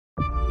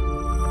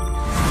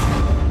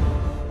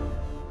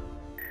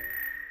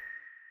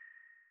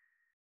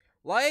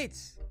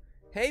Lights!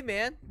 Hey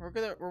man,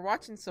 we're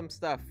watching some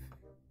stuff.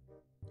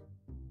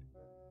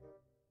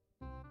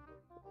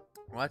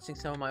 Watching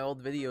some of my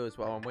old videos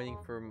while I'm waiting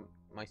for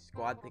my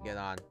squad to get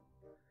on.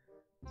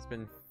 It's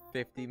been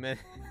 50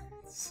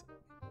 minutes.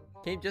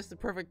 Came just the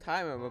perfect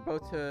time. I'm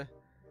about to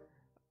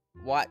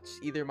watch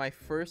either my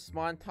first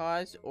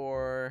montage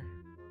or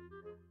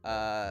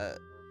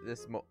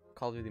this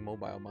Call of Duty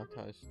Mobile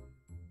montage.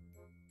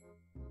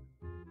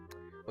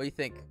 What do you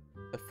think?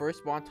 The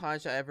first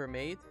montage I ever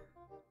made?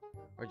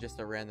 Or just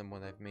a random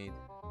one I've made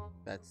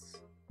that's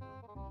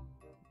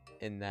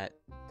in that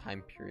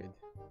time period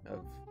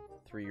of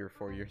 3 or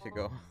 4 years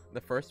ago?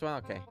 The first one?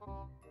 Okay.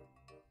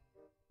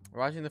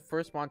 We're watching the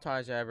first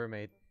montage I ever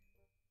made.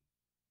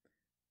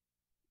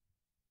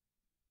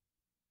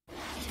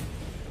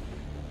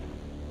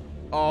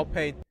 Oh,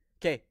 pain.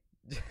 Okay.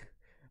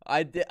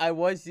 I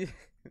was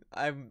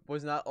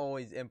not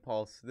always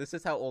Impulse. This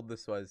is how old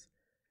this was.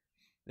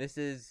 This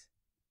is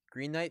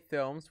Green Knight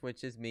Films,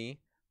 which is me.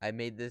 I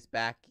made this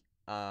back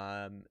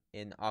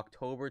in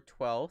October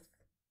 12th,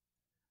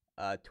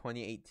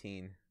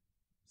 2018.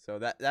 So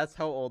that's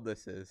how old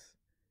this is.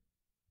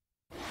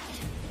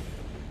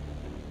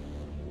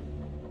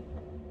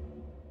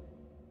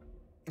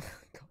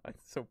 God,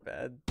 it's so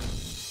bad.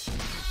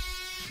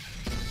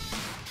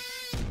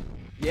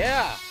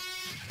 Yeah.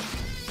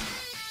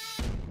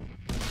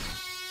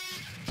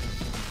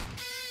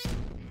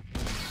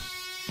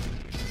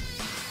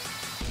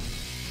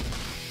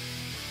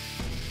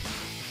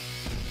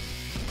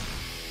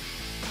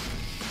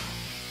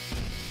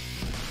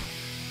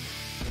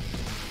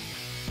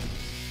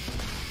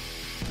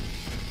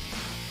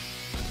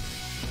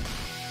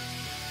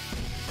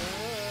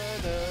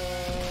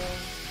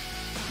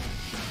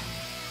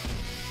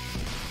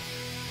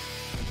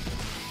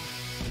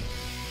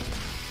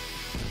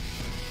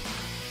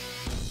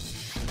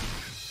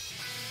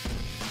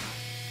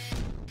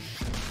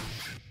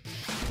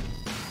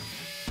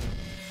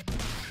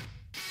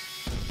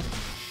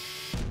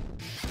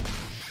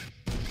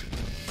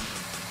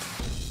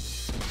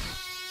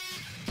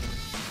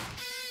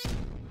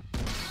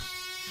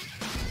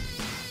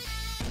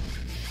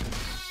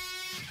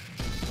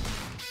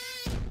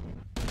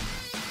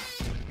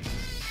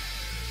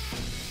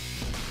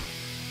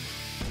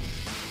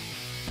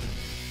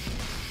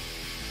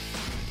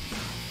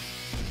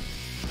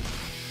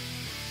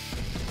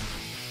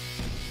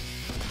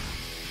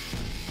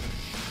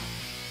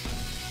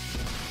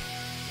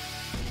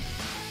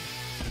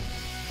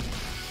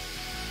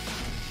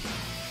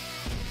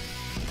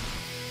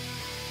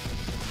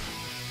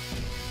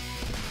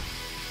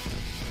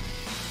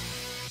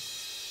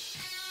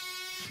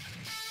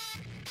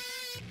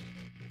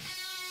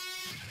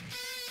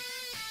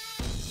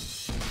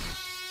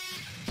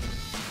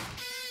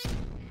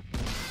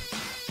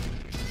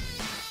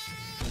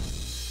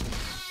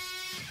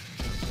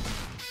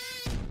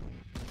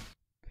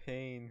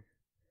 Pain.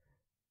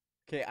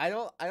 Okay, I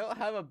don't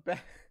have a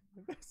best.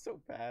 That's so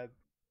bad.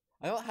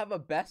 I don't have a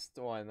best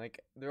one.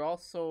 Like, they're all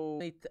so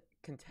many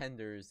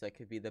contenders that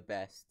could be the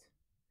best.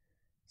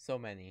 So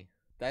many.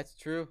 That's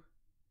true.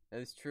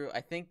 That is true.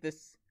 I think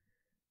this.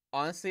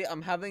 Honestly,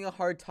 I'm having a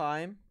hard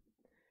time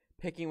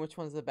picking which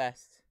one's the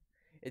best.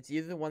 It's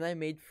either the one I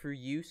made for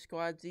you,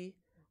 Squadsy,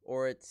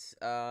 or it's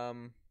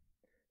the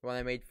one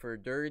I made for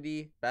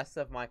Dirty. Best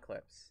of my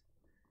clips.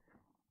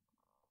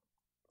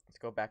 Let's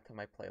go back to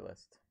my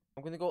playlist.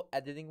 I'm gonna go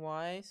editing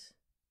wise.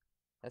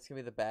 That's gonna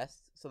be the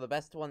best. So the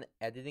best one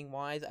editing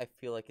wise, I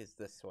feel like, is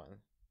this one.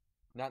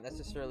 Not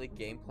necessarily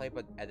gameplay,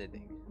 but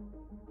editing.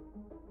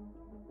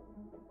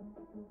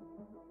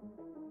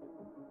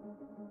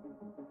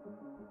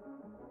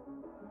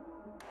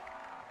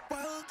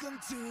 Welcome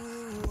to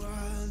a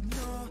world,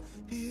 no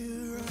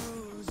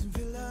heroes and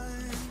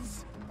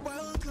villains.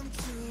 Welcome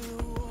to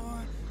a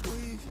war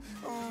we've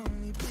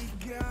only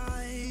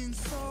begun.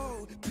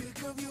 So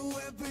pick up your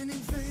weapon and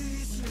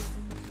face it.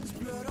 There's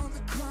blood on the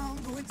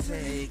ground, go and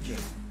take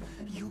it.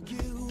 You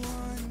get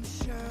one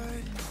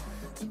shot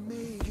to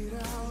make it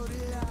out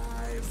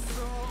alive.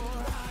 So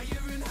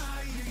higher and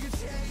higher you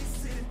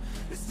chase it.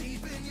 It's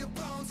deep in your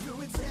bones, go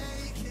and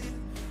take it.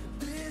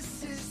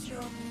 This is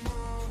your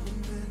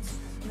moment.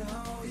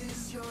 Now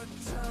is your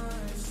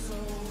time, so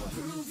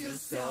prove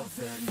yourself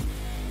and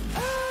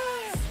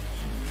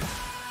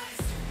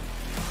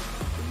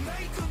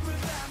make them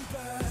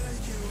remember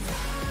you.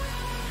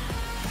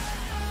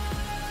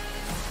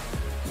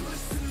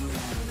 Push through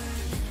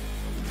heaven.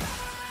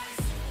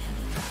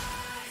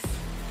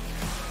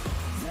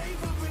 They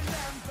will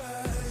remember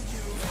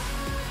you.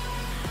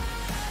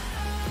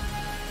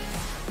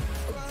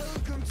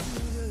 Welcome to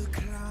the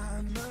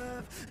climb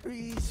up,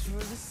 reach for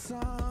the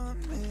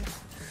summit.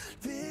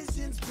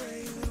 Visions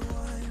brave when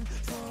one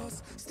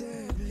falls,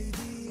 steadily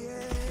the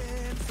end.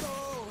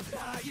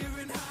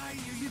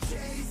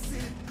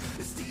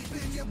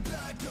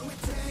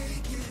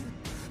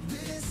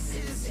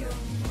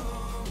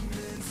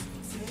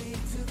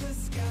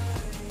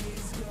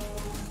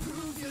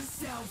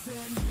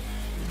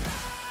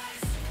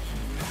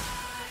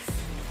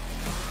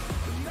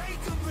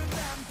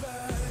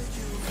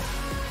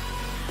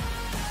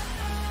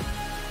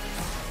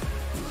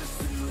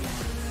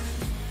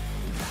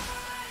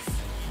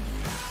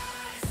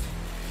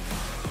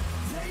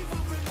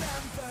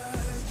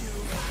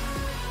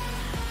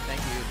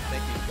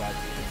 got you.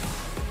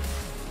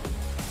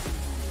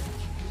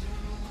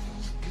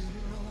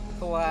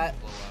 What?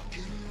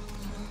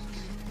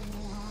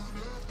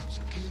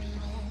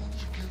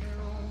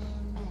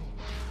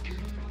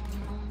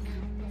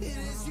 It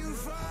is you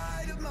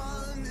fight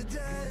among the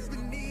dead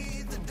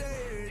beneath the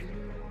dirt.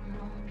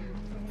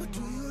 What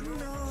do you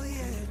know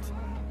yet?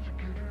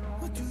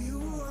 What do you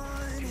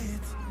want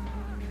it?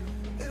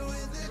 And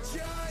when the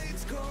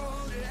giants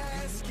call to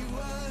ask you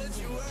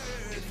what you're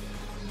worth,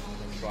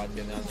 Brought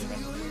you another do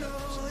you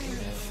know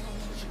yet?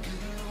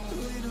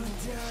 We don't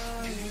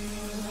tell you.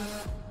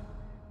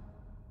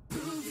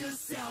 Prove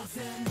yourself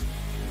and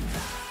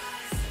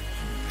rise,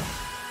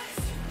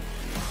 rise.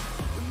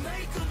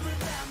 Make them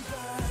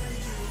remember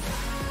you.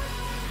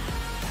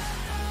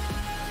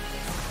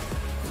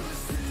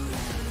 Pursue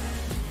and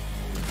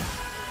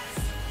rise,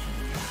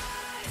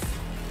 rise.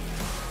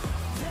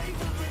 Make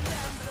them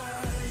remember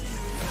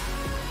you.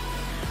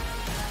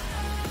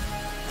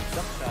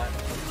 Jump shot.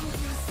 Prove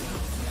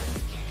yourself and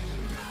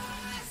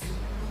rise,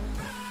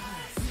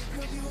 rise.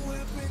 Pick up your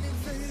weapon and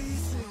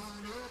face it.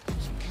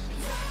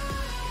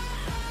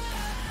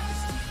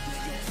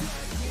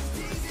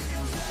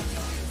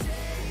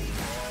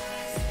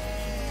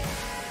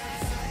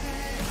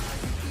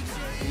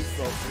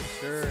 Lethal for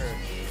sure.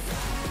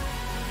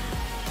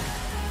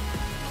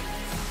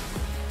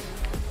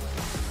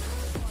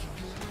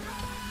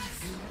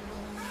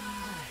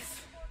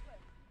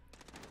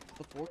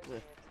 The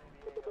forklift.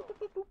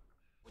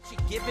 What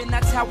you're given,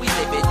 that's how we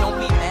live it. Don't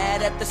be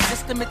mad at the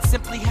system, it's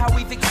simply how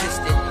we've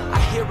existed. I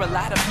hear a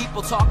lot of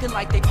people talking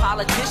like they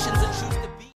politicians and choose to